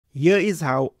Here is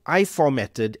how I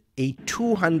formatted a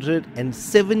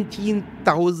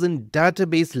 217,000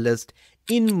 database list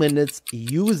in minutes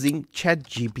using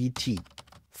ChatGPT.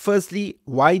 Firstly,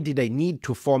 why did I need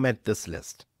to format this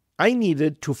list? I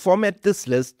needed to format this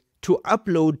list to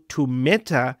upload to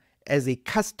Meta as a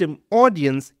custom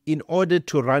audience in order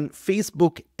to run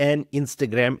Facebook and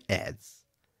Instagram ads.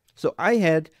 So I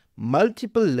had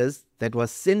multiple lists that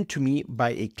was sent to me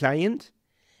by a client,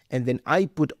 and then I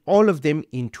put all of them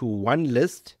into one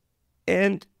list,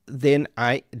 and then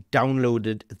I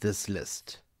downloaded this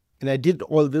list. And I did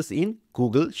all this in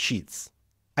Google Sheets.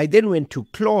 I then went to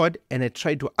Claude and I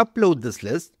tried to upload this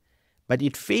list, but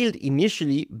it failed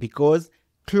initially because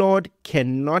Claude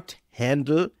cannot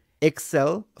handle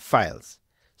Excel files.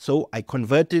 So I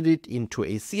converted it into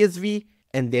a CSV,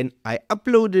 and then I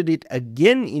uploaded it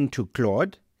again into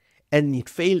Claude, and it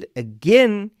failed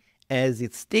again as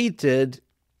it stated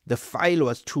the file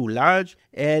was too large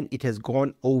and it has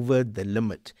gone over the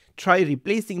limit. Try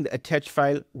replacing the attached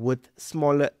file with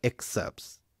smaller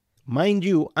excerpts. Mind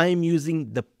you, I am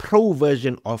using the Pro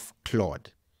version of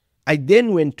Claude. I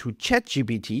then went to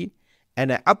ChatGPT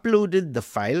and I uploaded the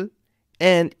file,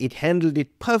 and it handled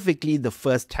it perfectly the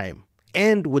first time.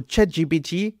 And with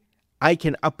ChatGPT, I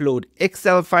can upload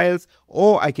Excel files,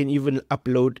 or I can even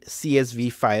upload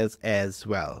CSV files as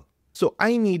well. So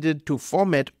I needed to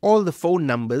format all the phone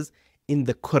numbers in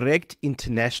the correct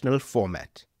international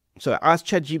format. So I asked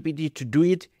ChatGPT to do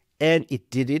it, and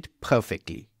it did it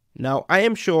perfectly. Now, I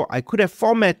am sure I could have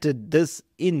formatted this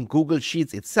in Google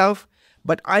Sheets itself,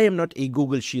 but I am not a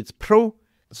Google Sheets pro,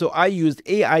 so I used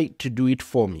AI to do it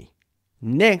for me.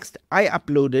 Next, I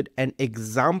uploaded an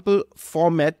example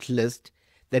format list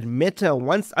that Meta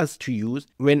wants us to use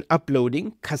when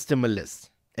uploading customer lists.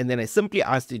 And then I simply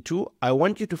asked it to, I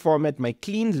want you to format my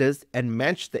clean list and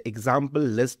match the example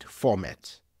list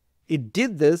format. It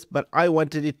did this, but I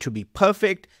wanted it to be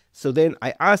perfect. So then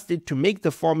I asked it to make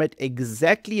the format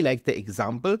exactly like the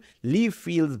example, leave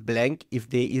fields blank if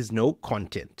there is no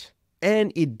content.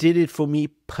 And it did it for me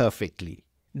perfectly.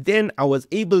 Then I was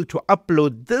able to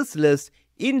upload this list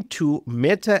into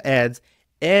Meta Ads,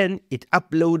 and it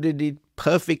uploaded it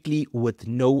perfectly with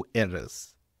no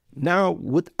errors. Now,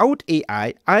 without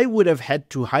AI, I would have had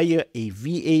to hire a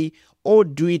VA or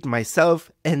do it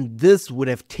myself, and this would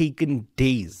have taken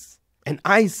days. And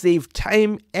I saved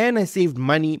time and I saved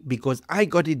money because I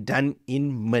got it done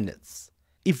in minutes.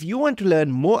 If you want to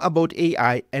learn more about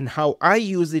AI and how I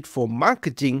use it for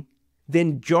marketing,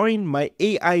 then join my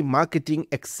AI Marketing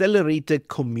Accelerator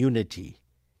Community.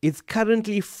 It's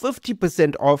currently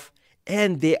 50% off,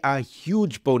 and there are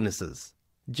huge bonuses.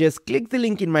 Just click the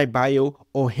link in my bio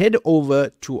or head over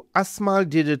to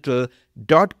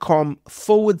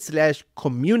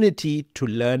asmaldigital.com/community to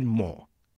learn more.